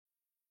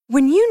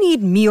When you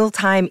need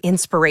mealtime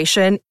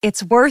inspiration,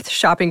 it's worth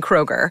shopping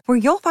Kroger, where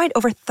you'll find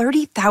over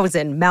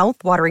 30,000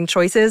 mouth-watering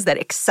choices that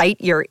excite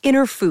your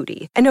inner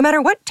foodie. And no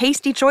matter what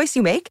tasty choice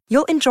you make,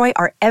 you'll enjoy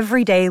our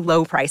everyday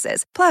low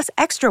prices, plus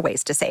extra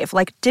ways to save,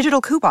 like digital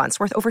coupons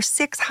worth over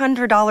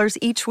 $600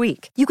 each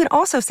week. You can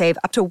also save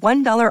up to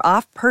 $1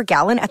 off per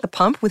gallon at the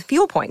pump with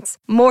fuel points.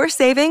 More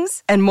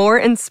savings and more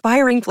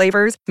inspiring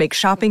flavors make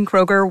shopping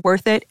Kroger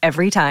worth it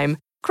every time.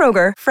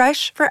 Kroger,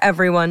 fresh for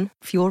everyone.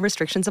 Fuel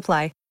restrictions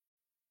apply.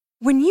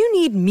 When you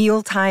need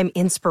mealtime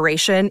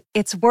inspiration,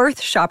 it's worth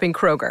shopping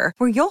Kroger,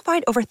 where you'll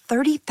find over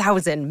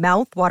 30,000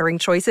 mouth-watering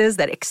choices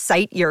that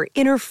excite your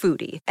inner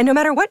foodie. And no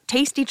matter what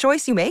tasty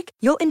choice you make,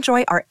 you'll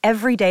enjoy our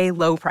everyday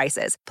low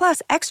prices,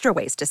 plus extra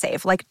ways to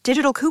save, like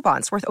digital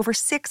coupons worth over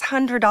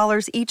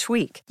 $600 each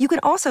week. You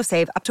can also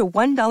save up to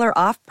 $1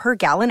 off per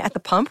gallon at the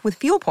pump with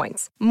fuel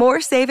points.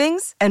 More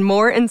savings and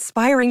more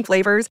inspiring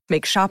flavors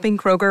make shopping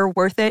Kroger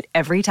worth it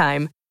every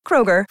time.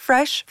 Kroger,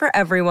 fresh for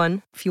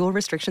everyone. Fuel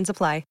restrictions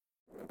apply.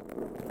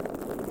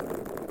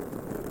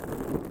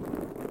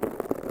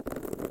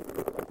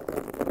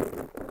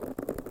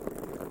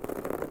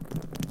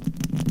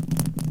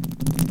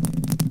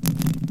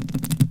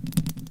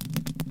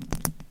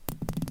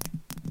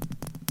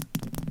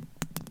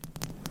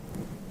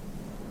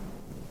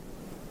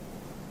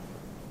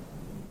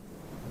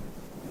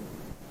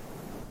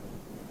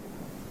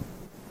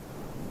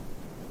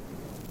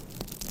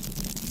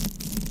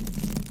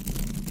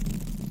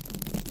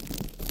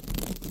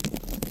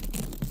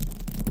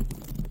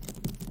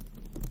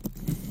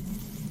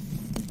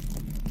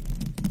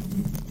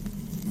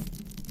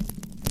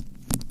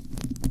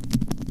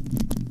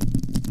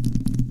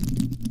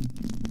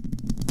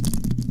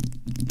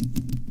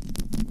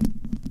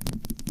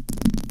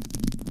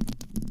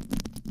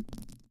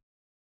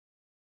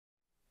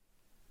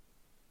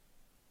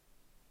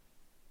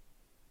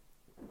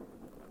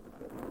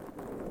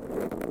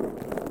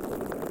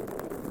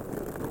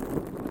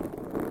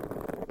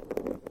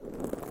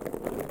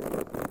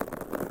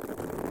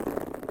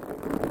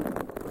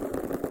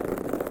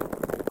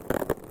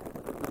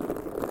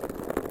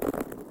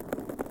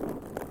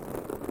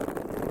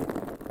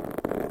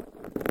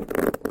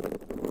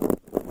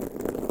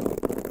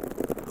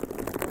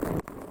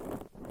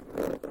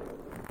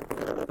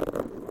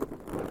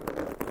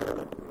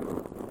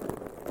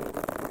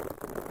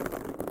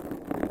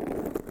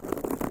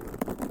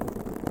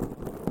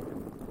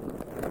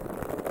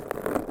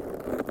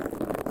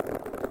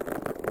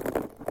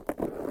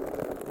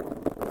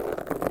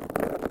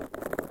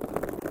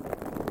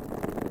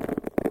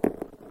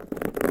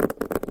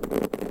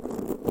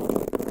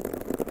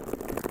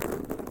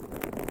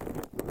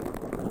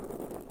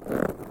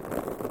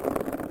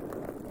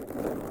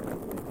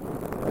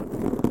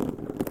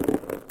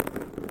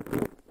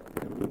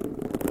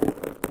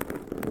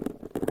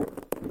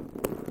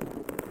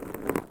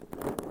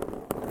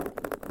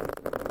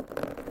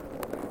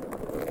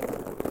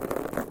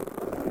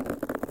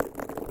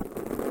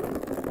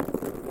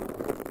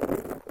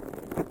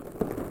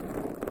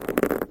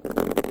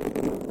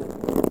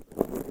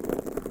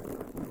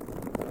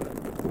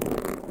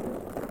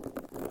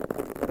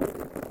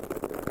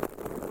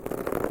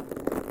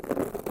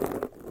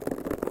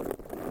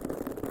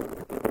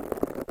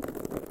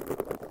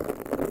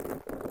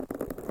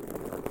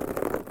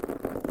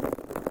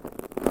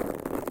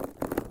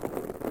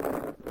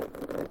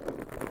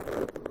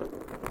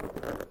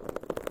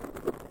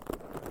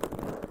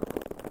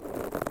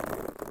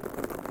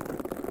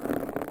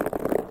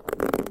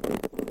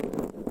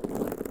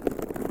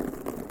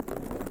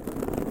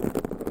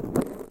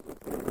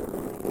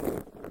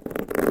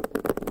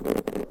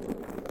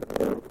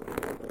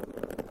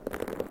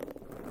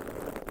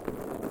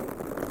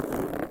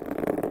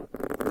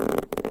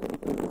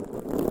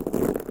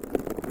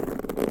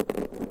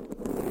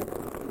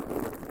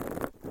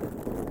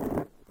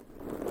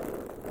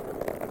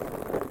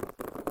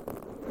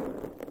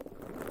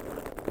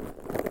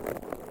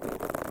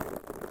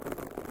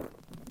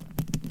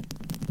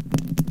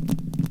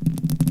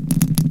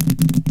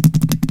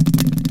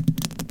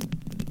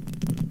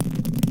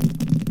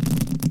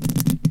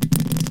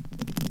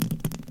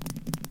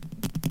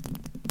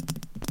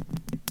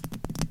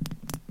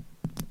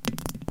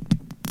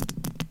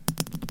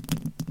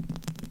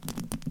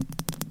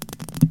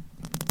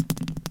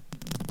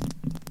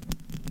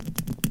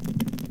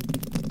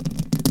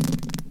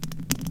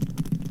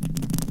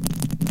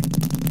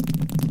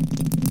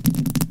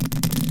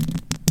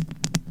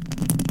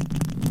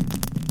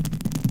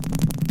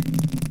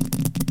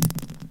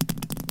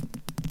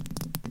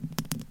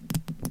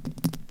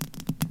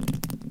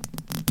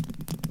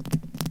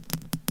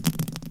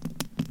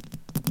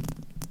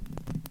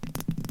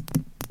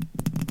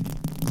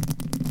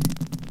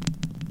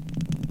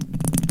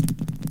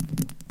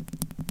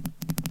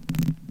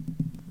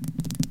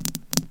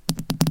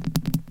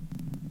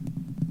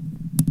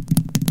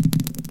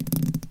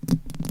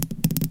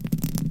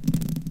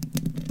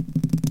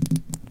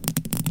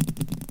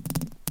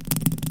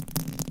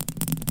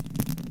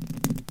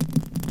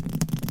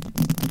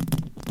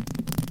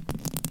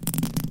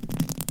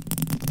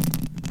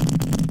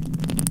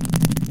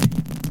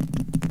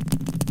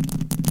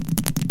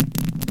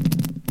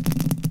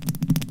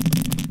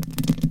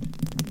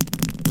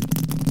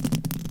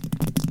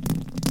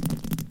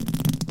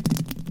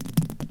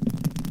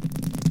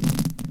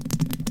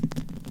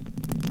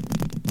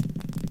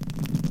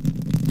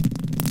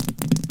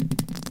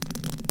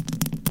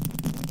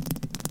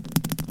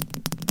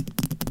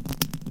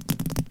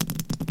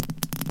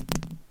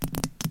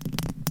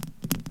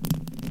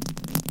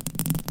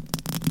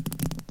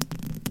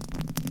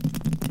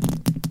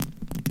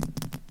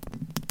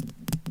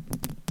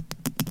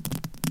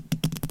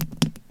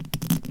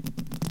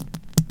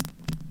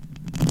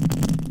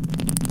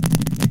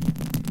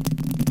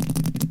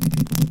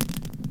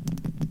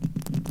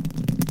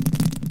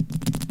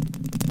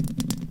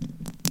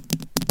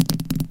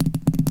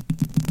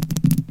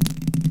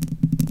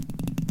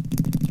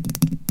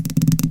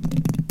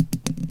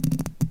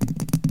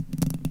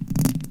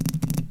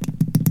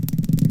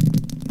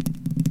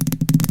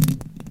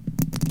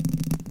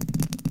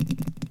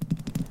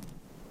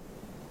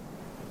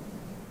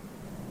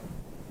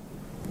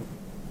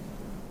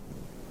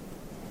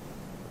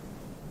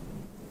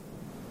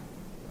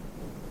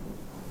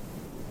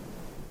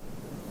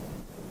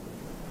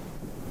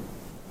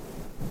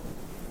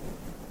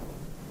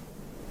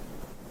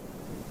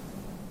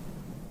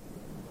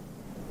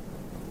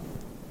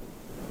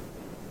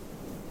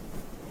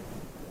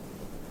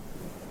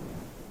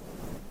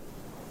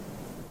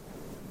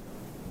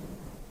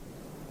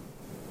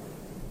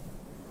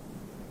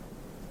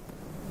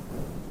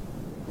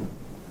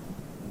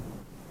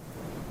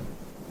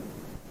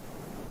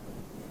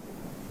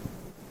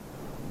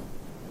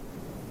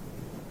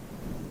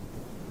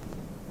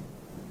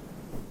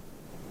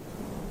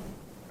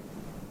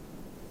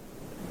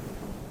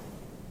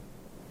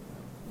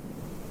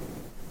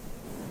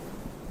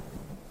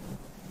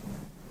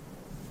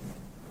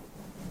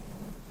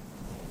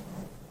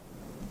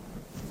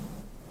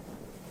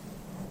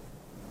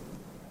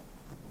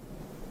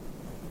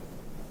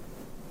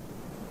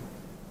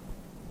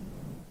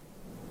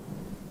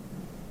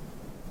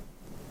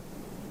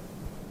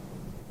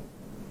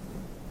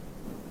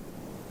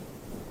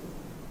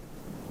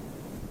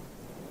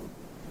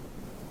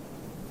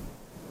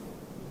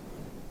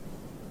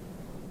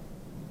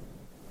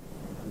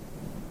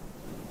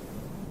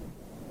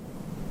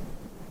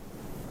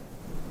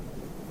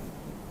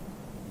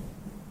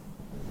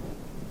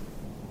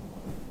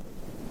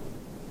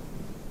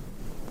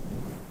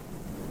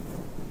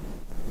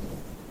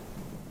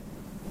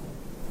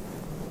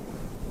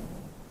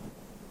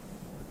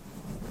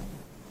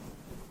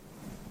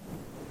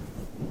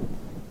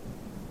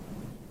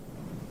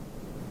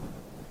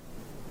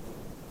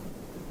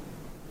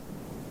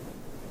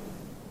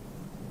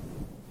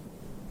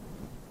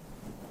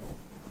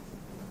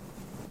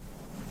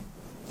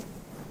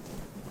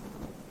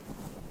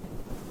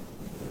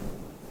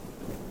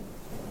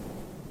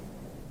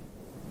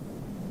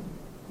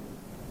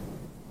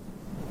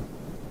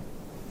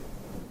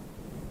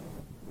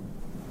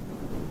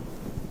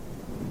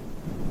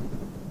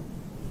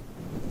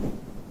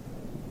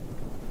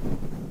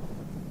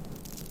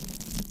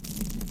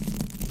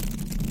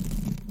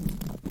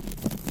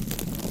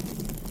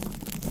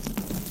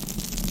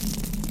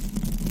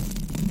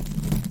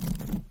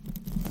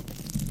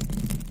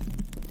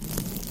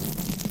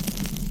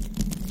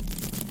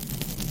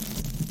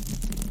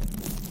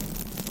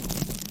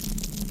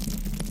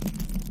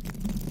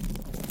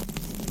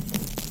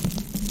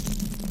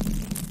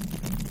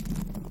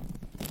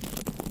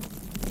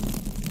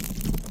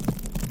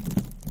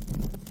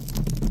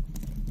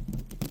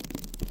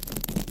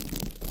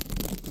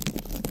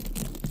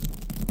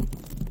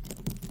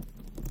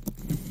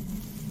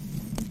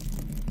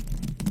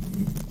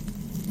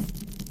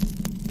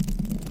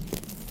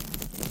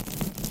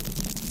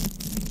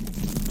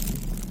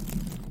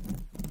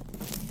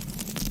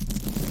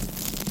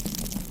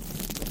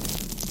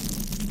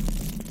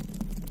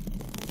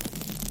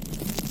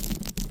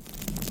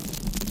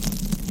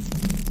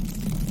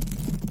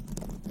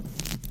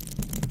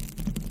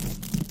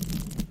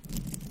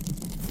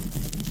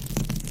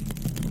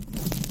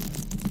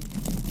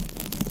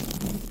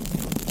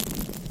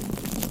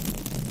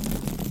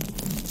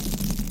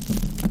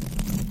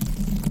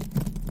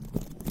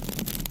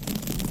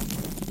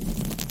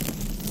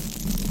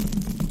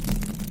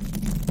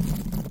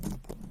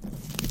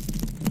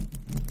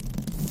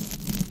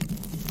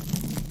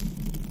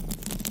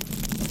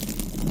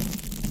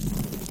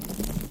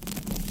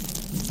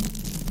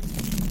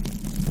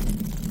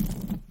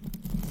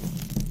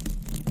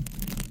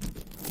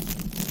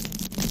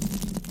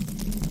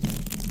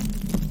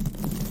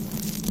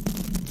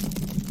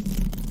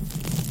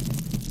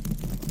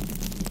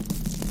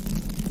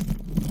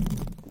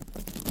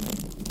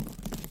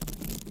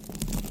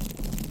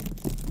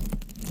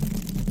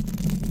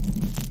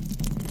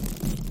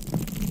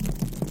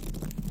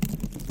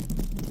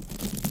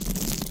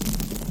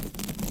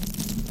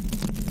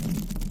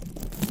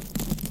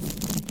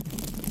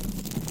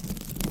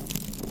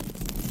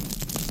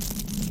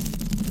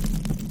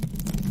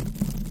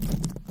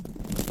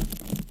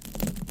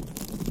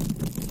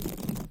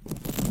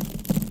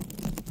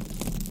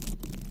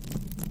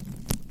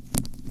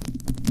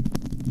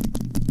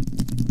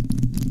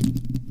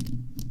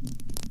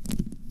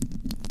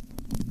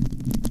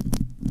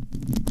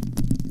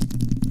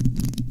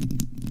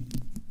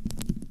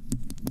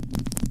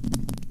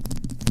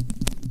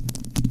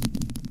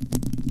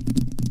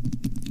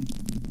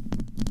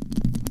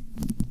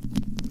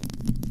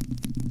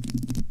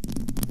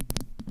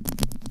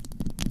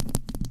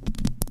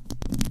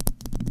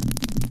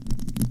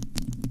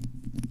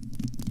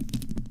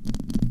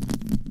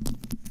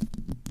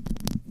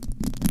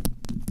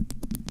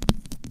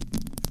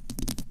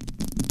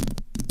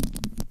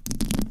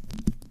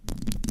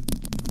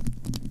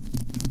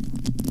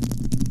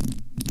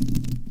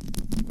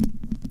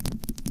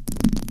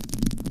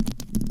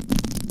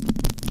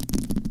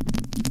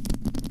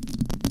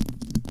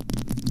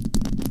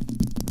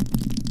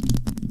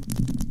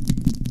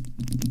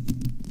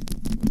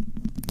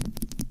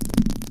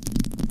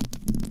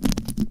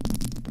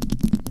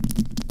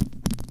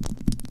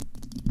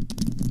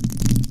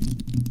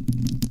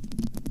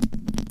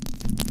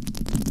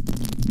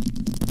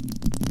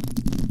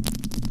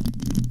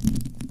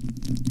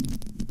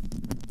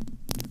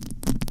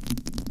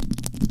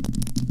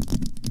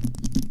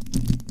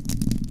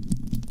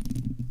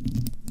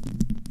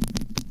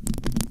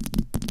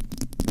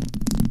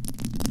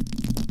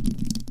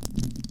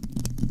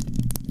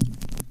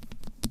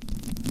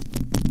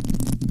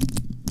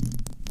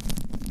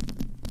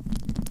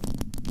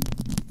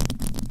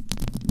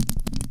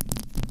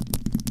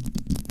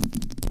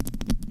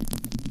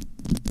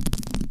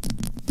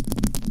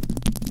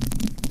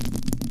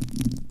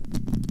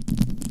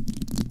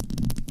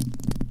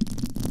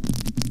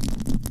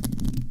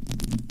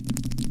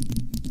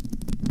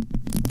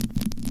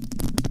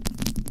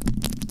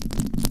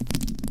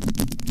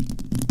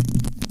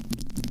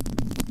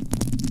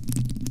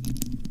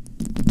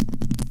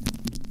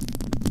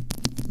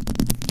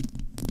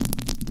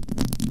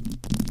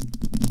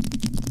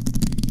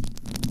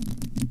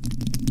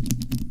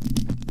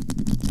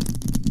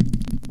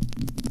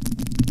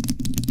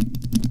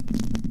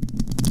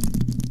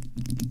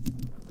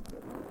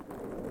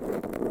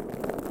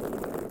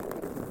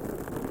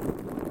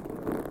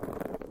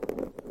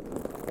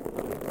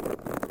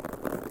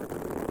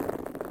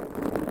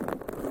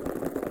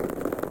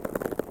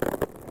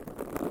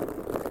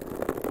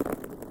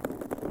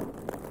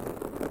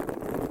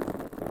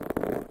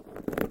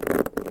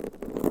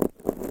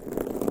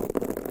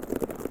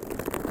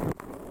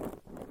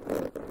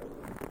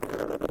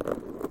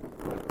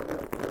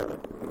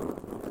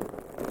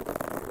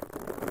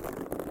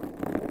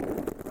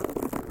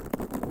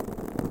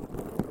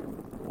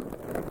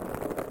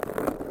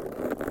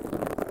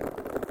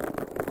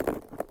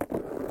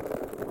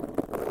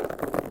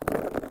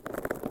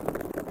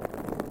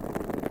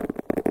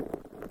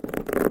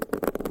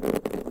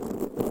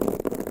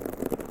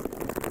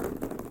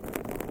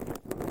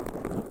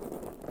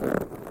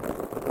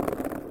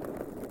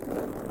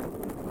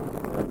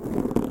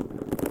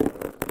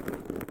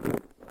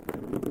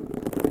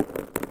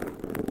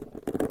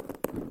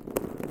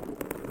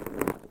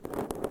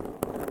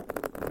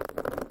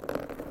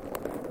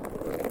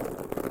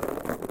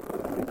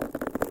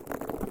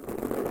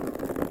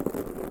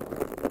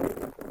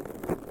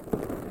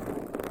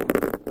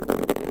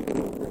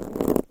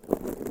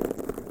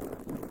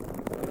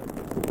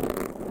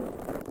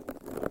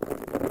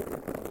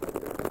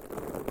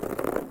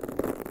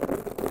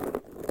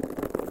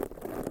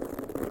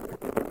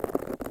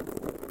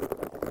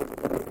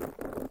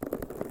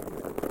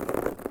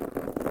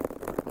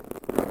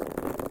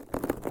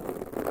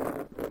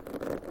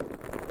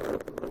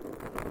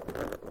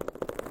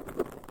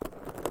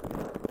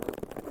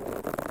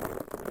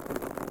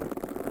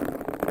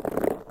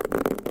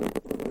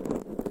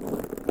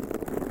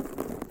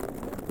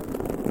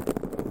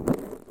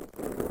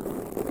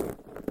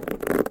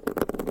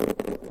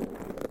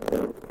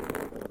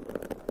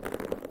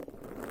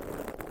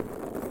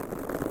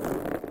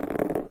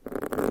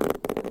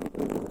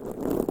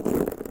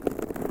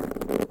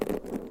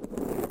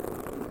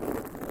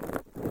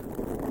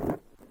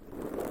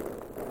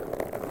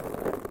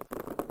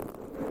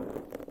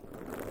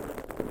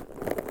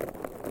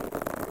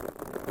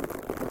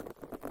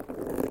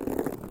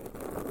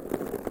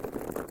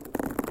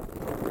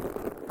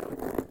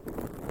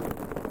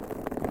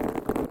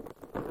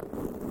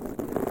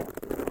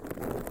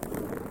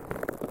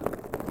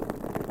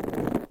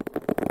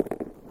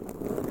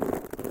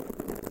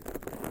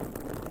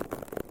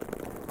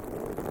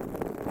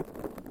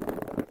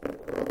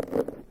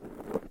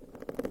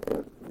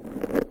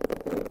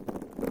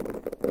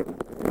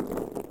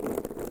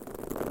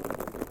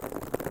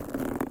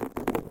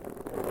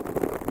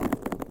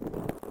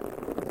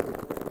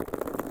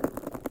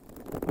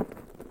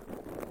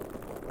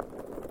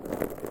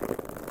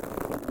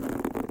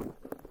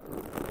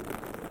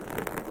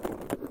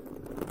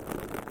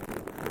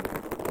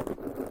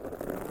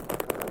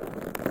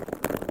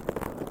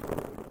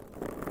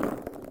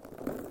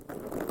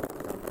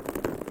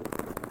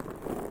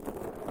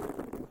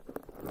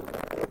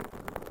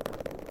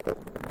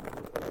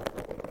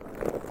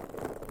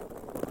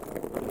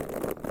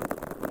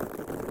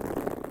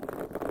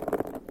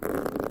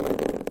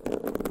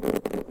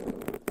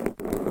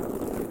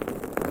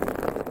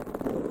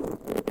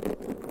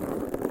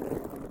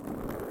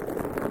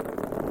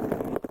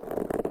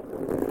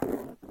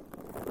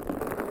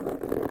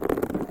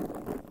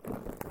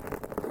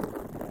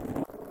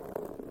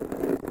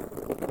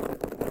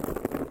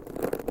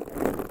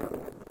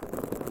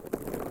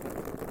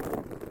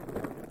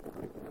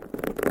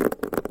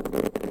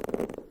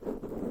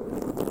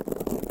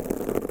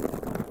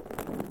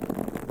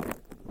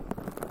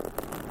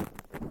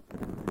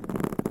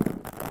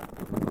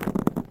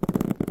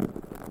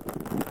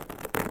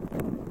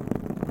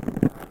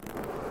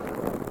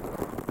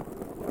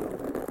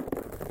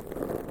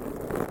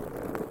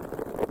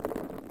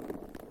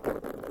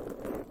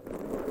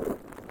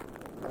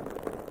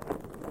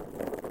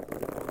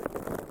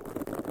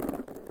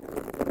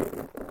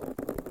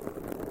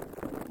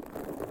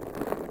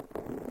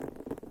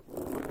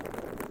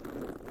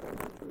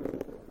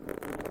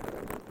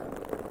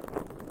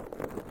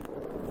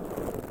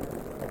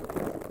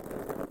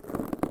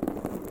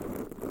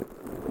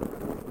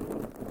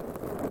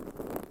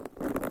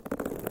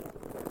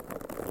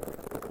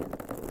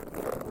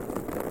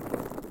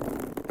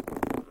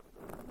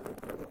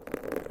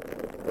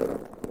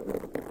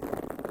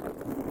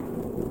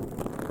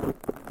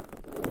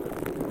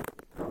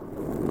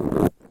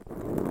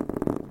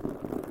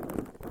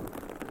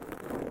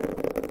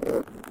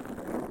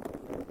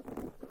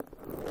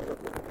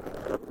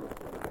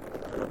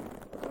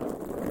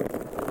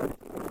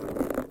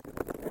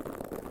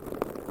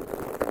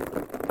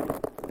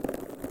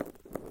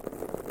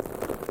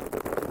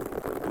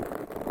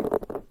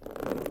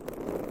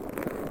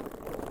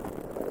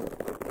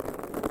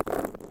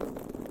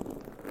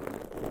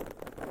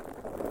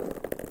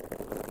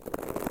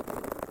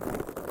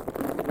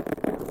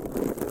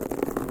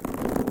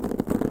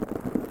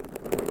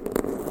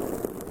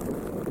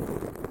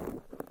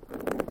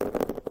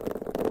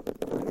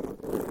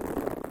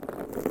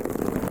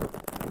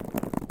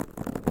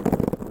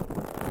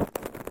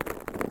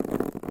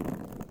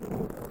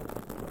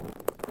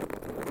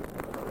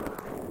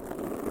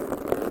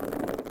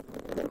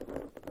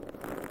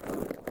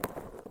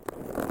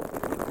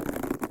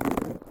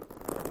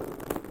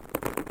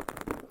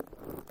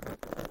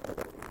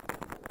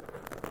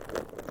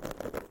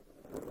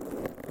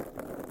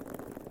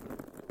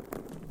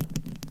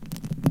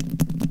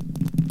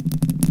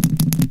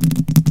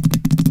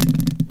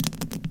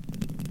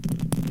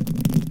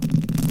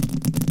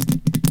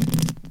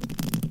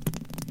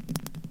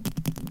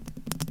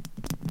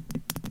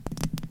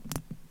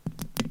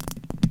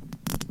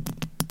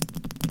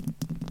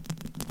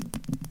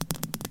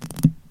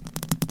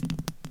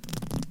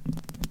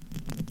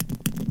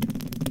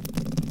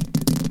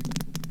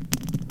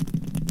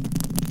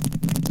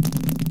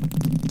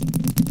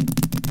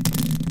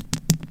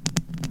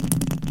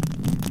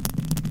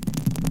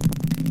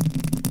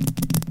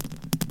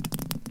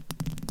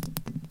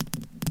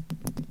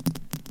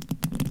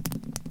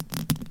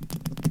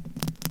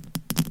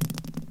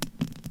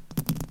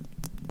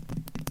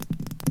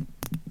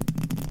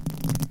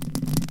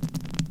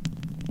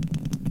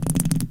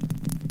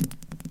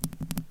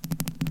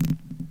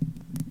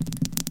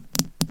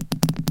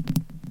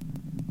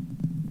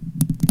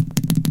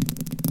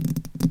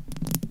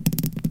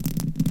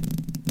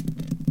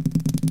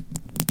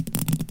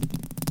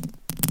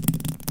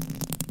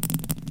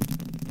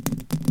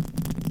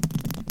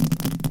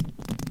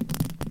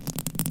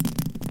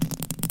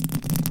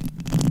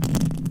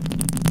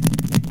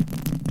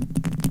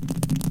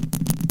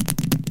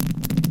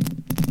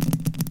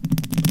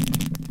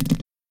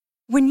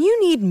 When you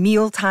need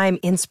mealtime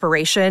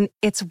inspiration,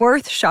 it's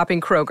worth shopping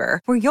Kroger,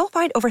 where you'll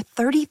find over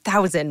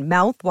 30,000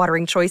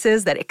 mouth-watering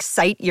choices that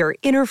excite your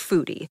inner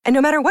foodie. And no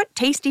matter what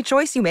tasty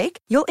choice you make,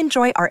 you'll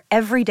enjoy our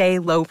everyday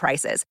low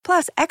prices,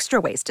 plus extra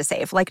ways to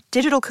save, like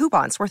digital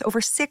coupons worth over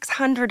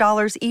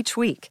 $600 each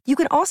week. You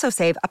can also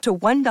save up to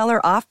 $1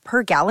 off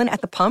per gallon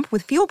at the pump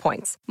with fuel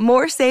points.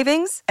 More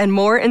savings and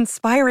more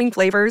inspiring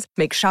flavors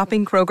make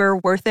shopping Kroger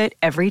worth it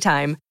every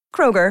time.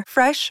 Kroger,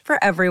 fresh for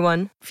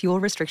everyone. Fuel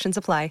restrictions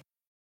apply.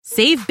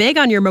 Save big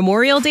on your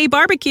Memorial Day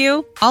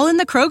barbecue, all in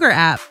the Kroger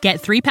app.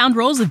 Get 3-pound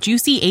rolls of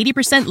juicy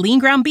 80% lean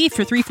ground beef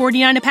for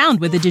 $3.49 a pound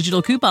with a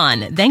digital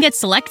coupon. Then get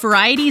select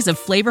varieties of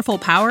flavorful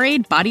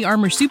Powerade, Body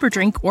Armor Super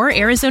Drink, or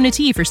Arizona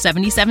tea for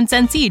 77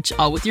 cents each,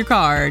 all with your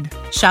card.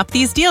 Shop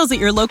these deals at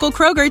your local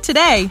Kroger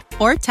today,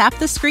 or tap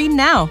the screen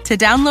now to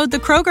download the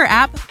Kroger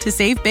app to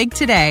save big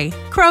today.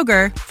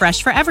 Kroger,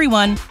 fresh for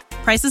everyone.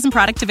 Prices and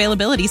product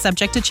availability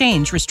subject to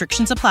change.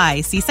 Restrictions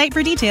apply. See site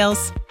for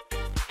details.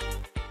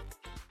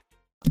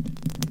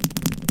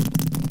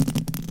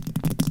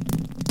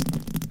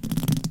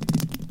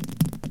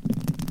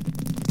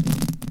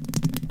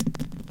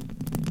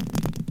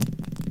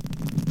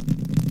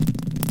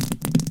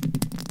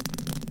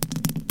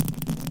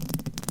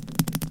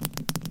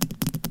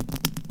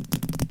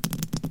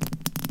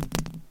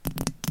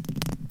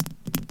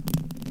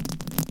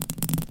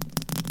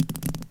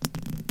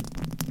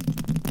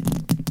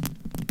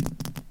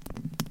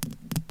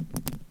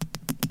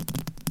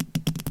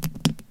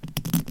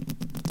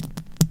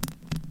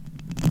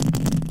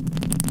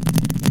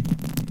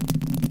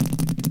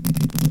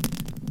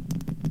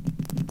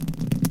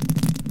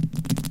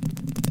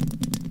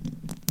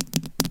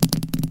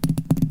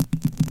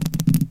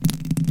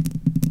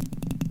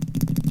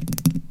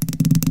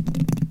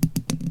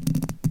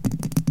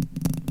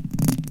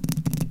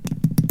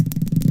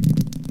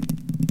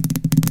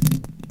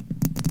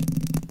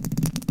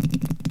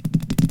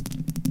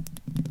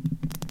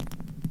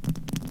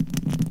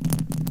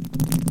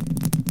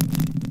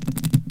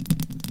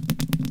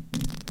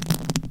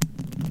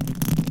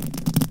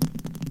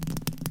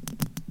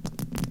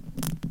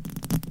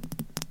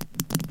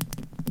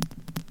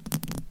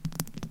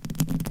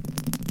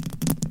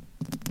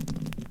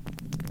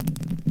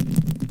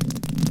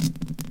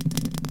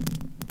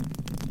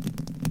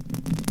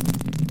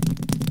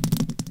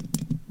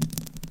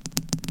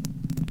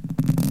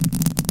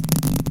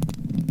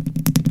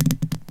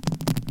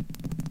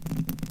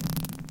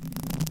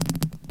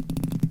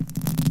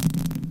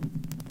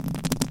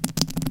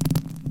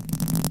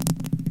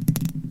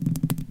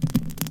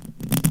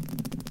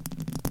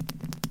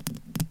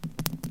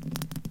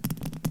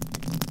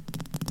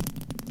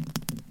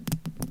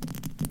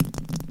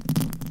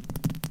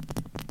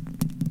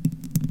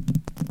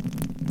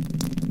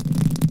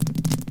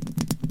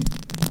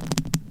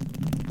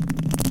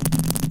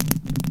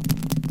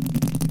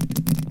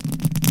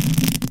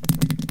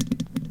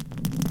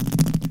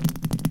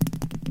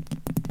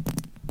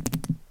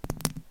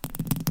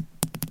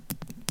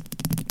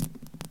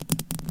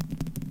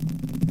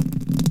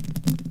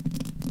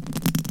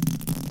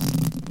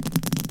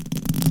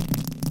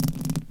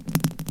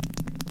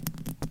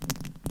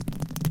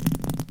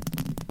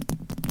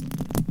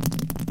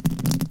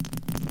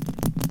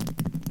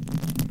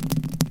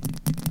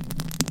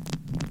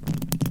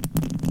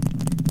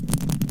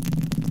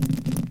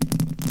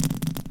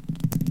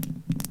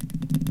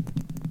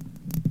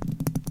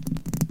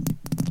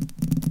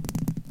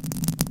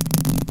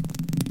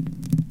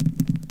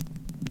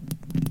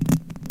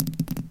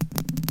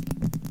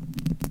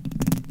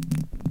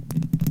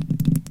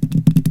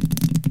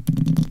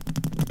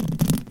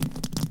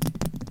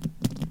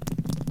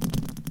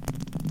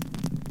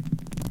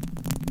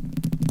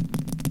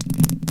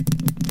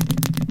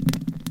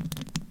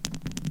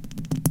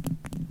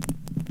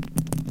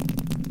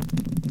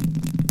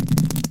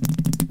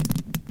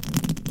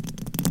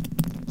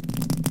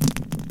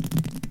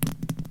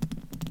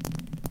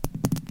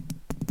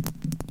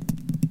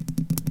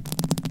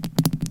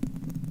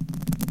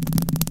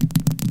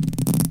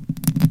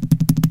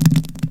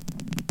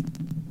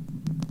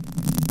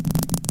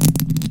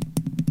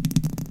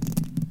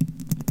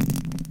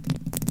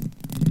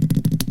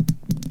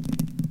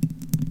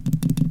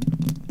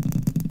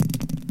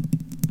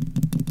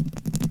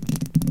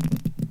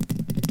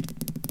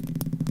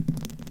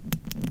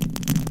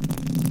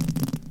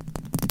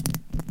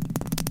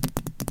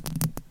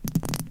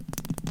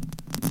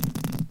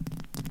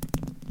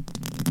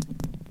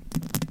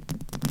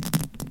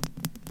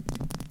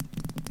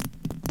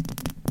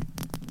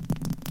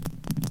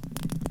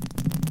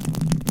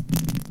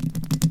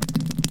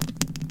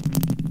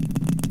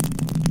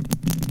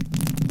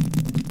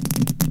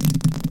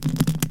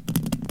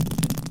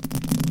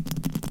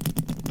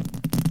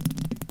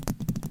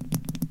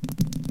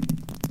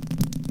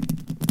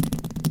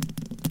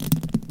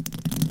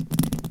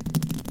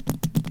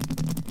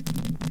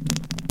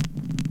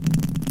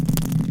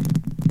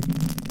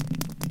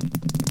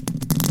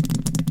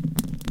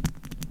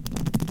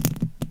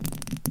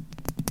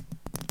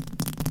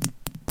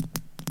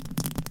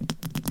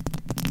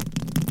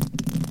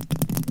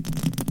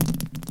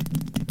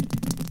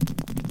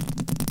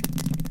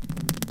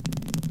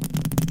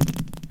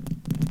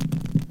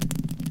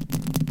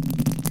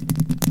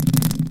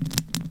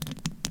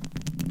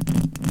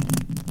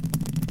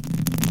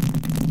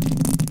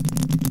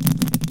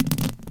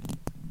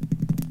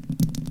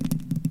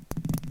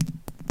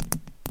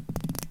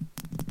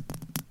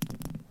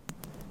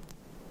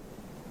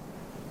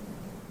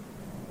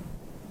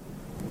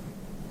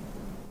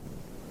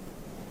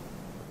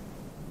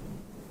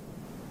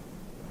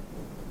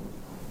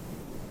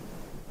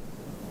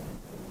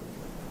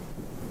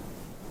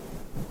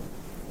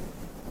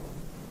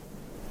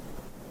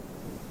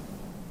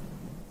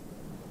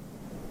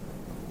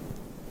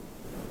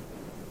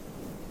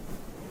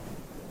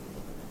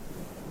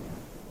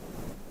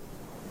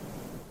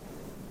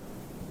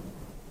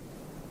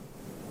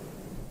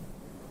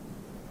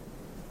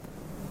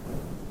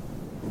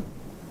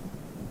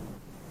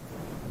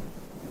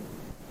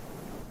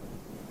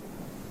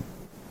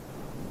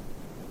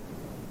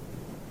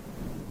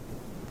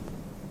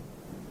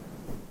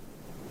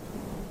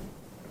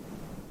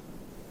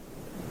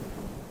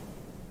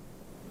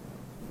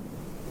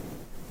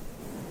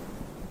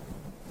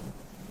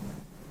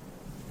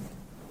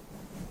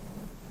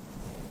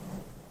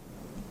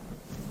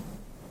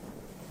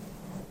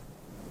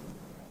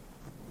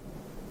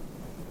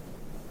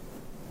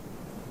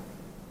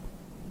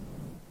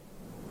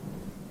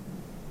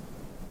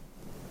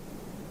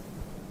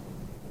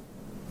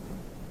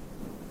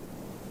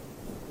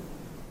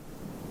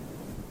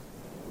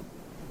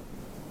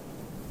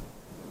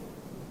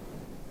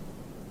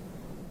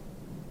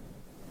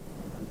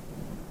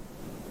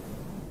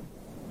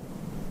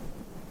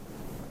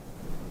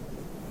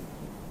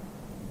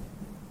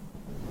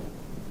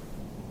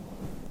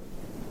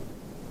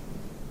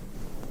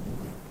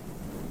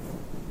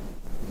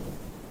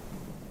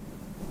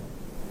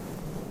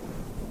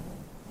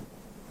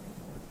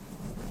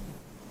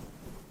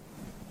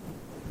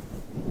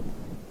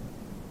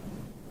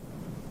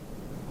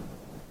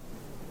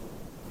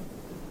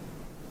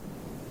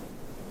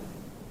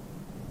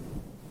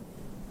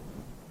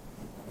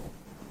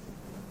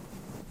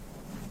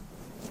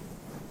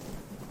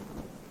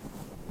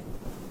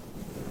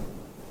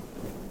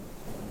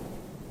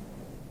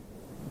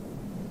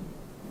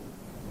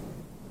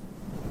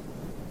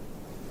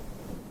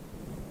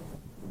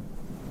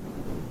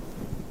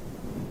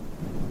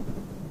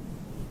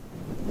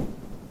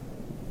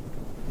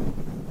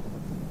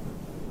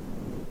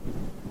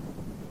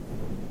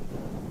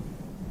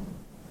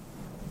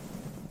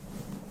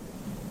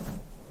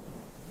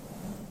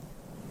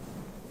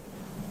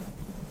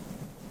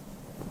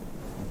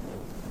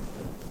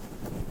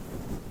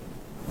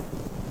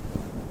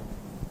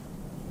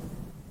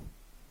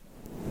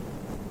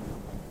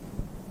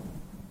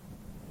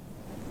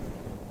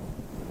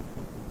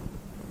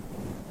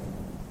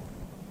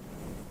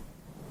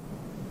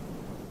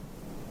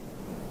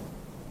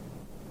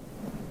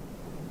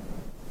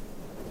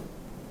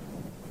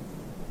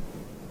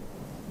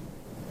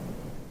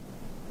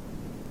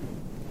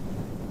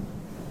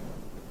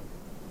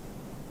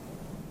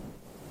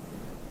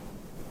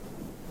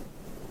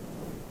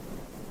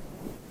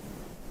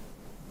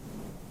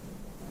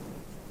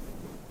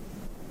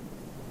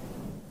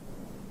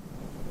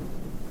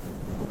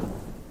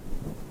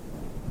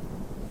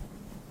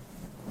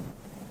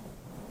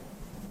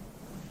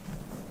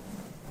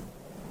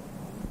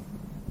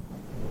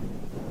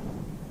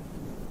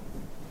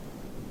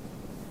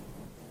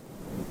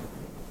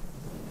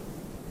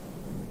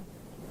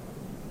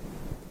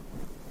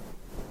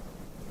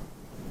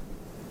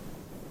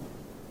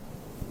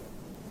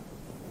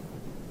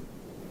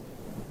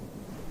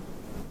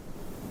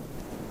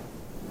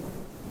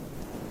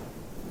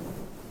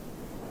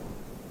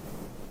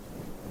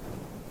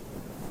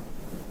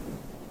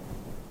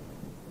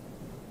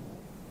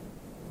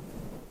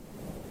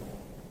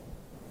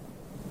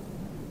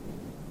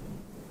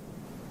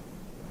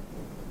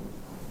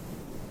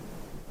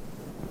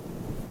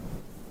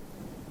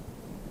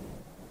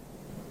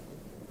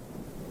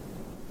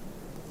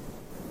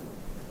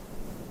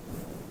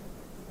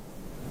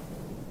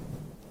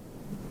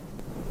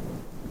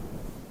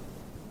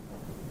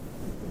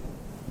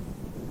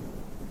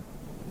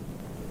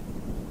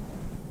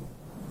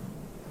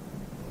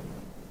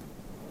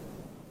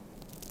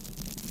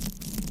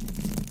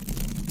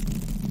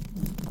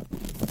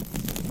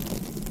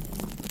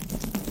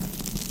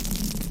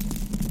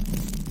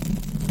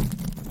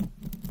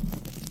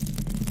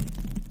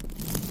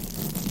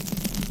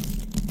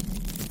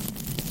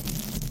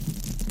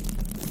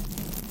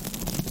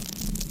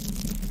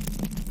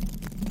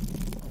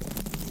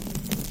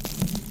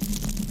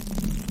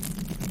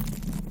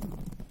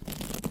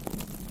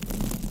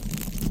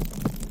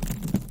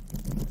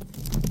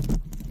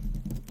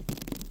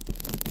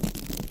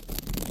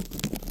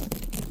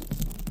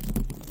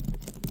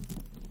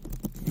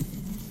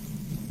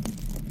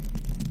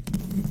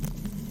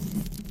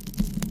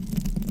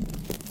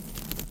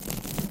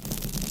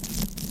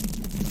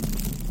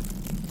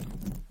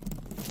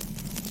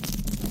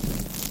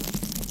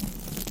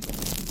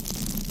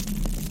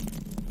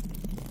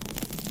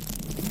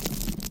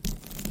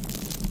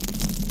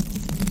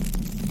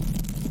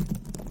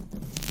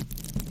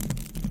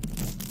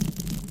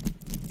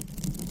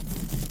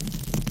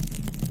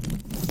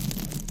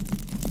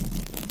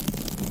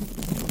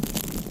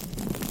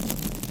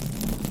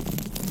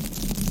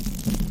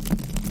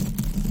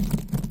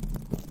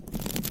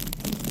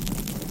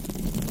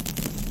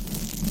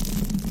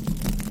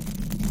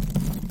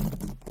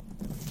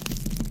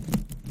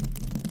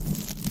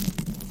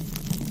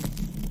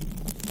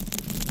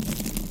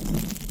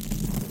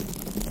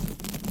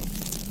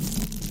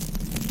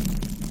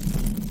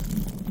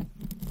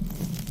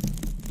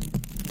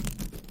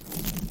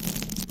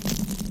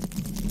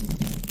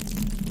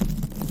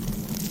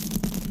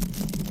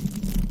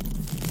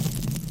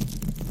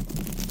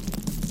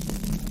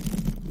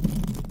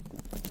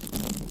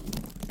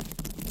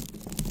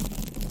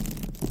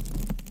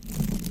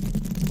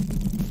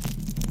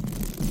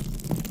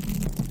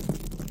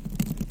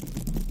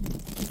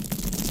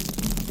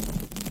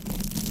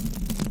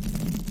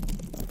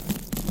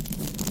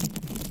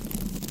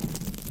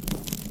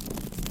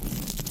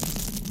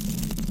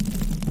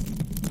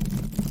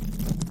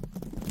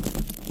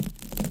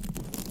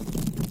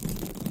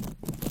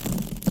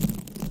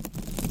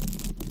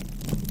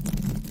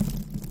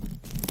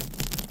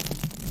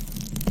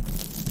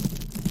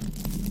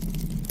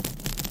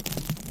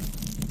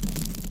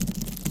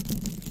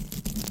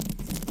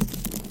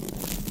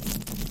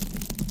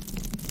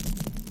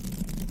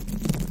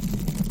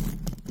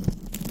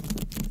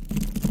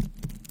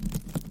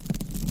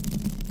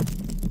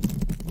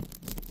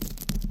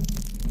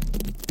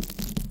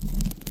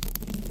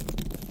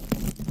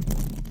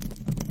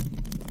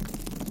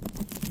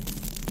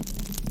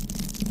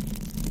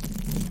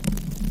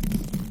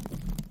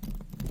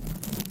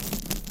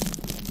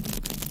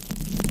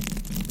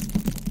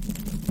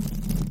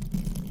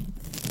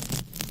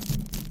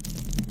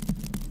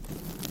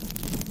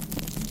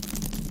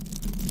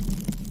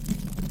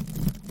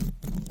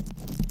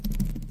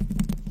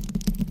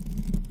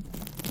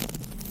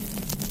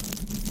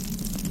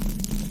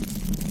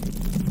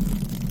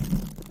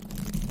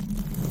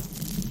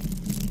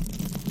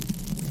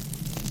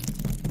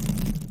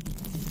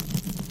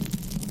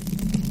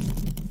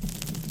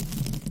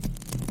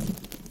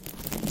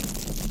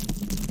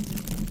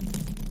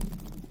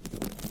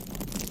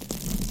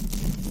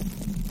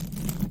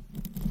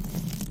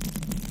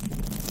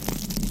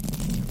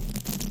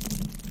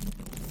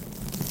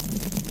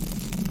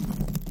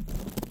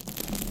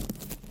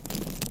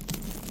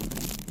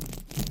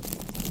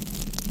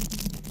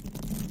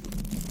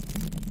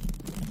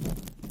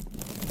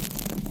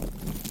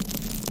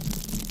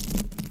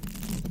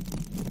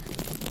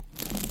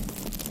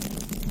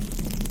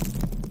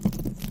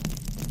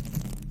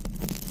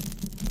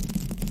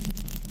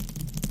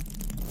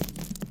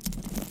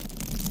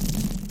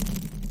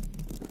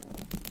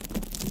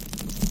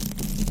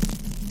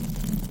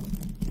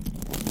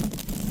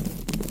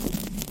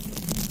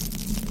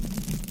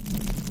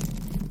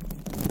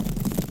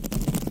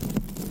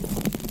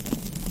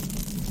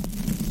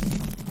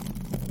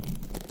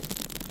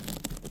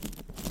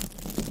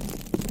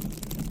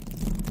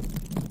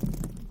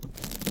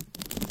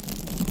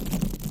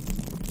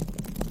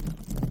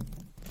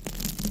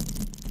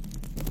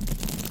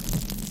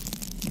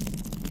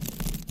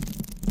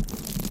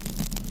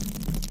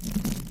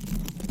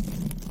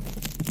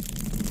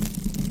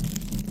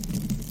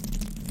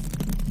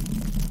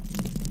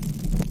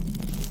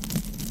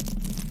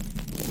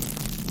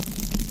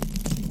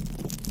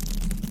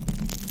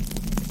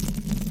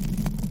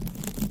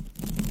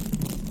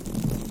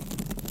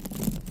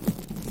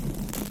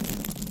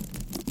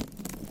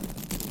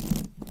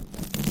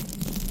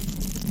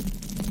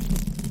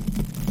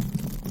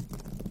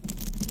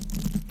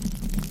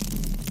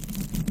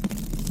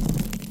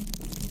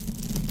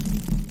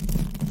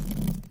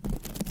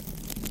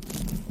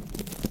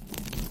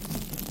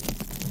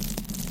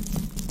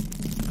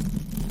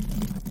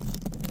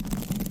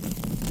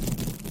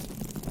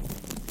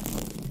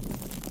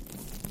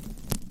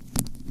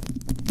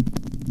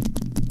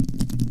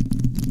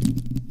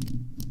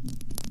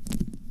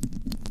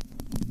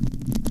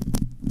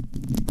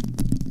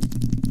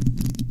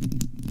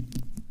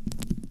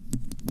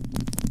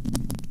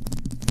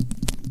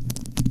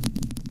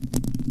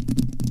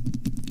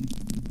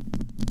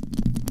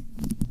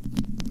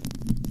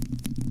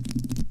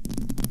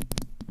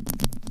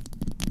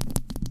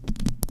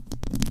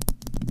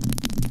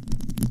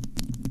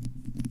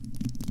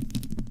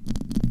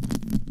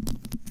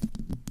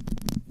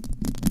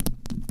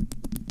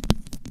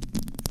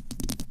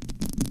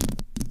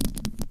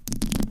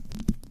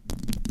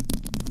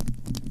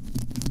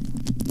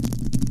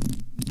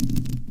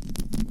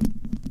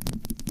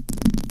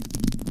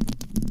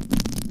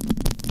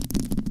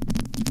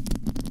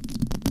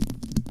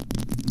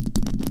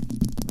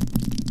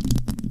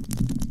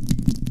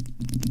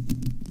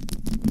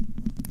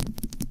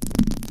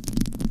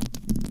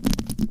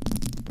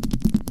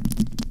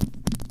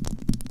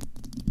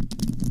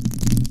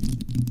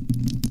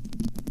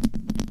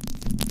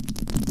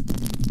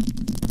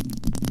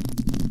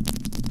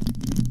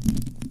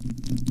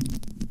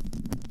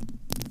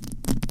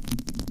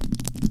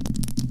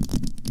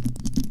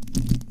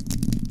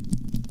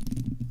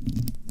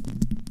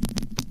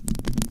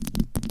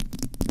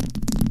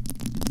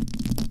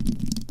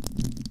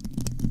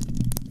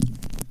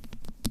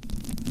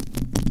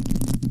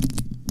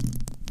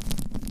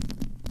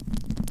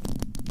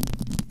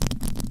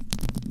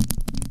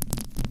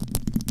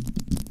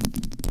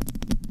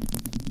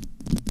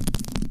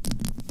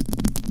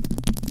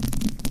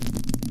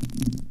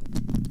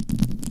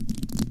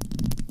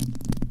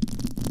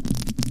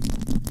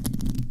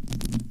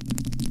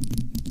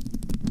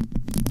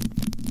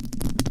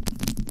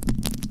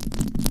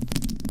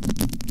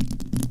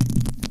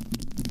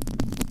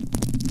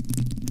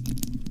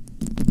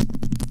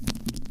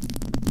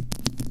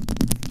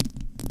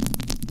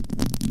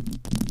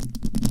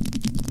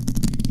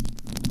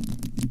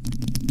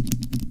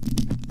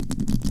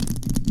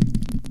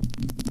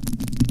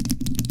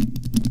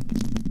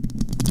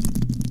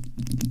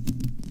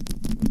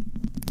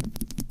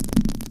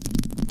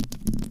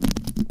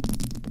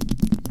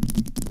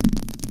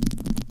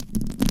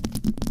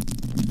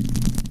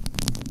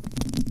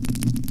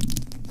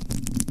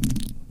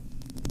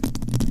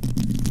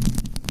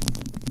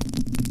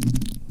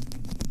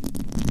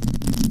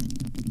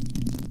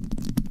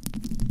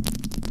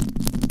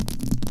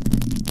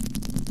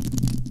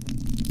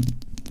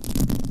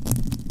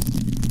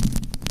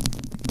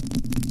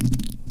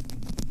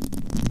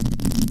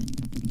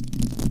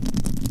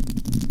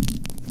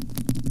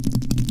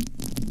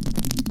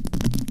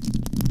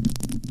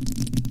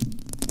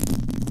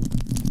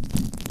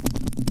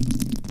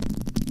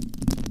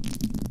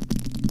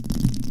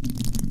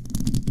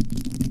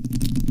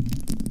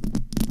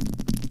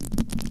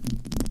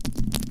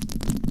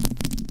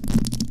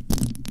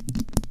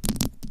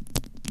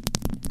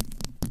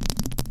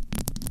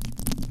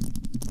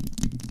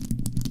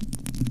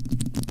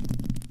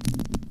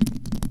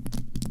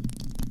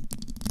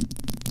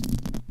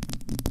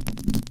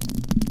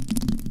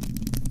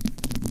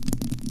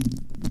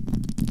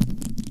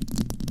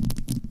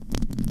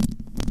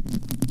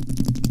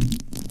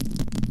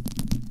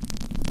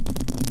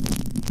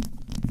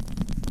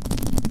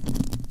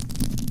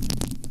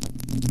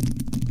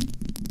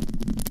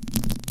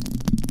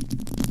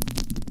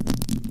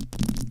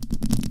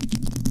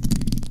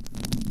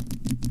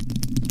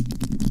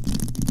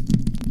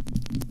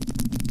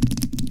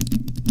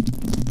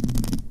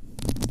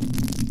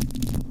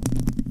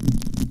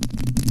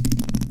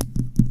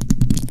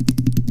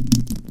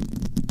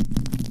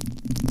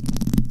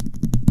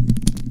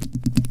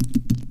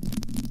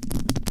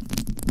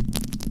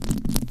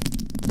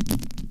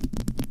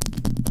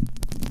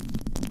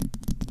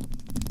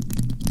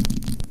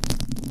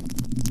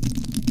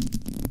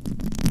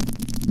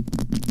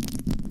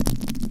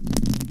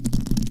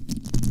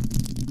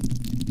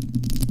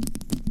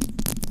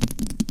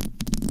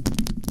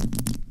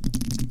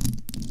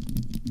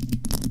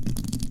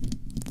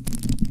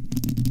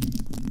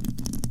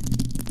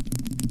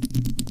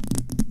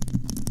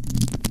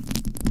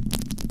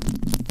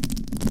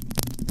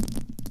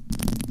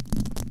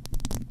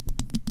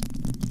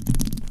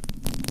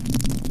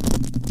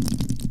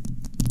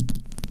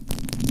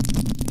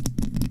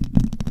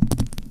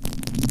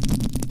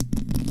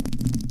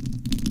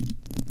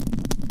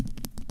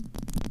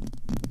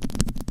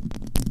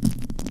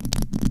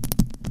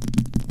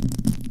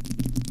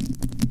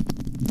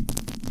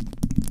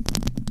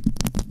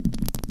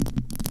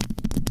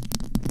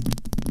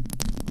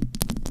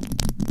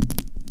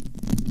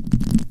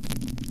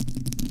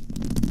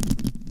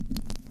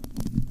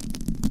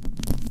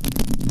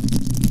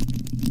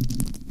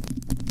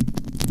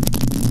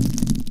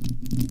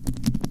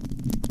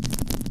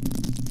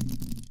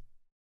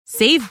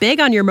 Save big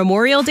on your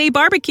Memorial Day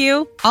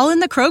barbecue, all in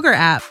the Kroger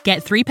app.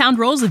 Get 3-pound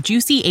rolls of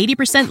juicy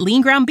 80%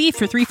 lean ground beef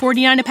for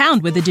 $3.49 a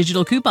pound with a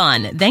digital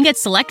coupon. Then get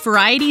select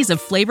varieties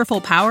of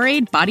flavorful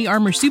Powerade, Body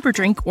Armor Super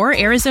Drink, or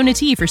Arizona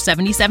tea for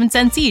 77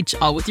 cents each,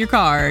 all with your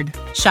card.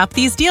 Shop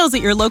these deals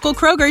at your local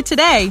Kroger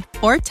today,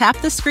 or tap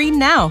the screen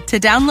now to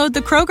download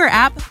the Kroger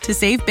app to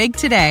save big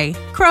today.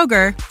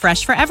 Kroger,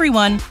 fresh for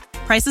everyone.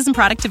 Prices and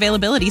product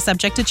availability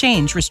subject to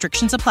change.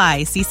 Restrictions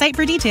apply. See site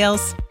for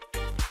details.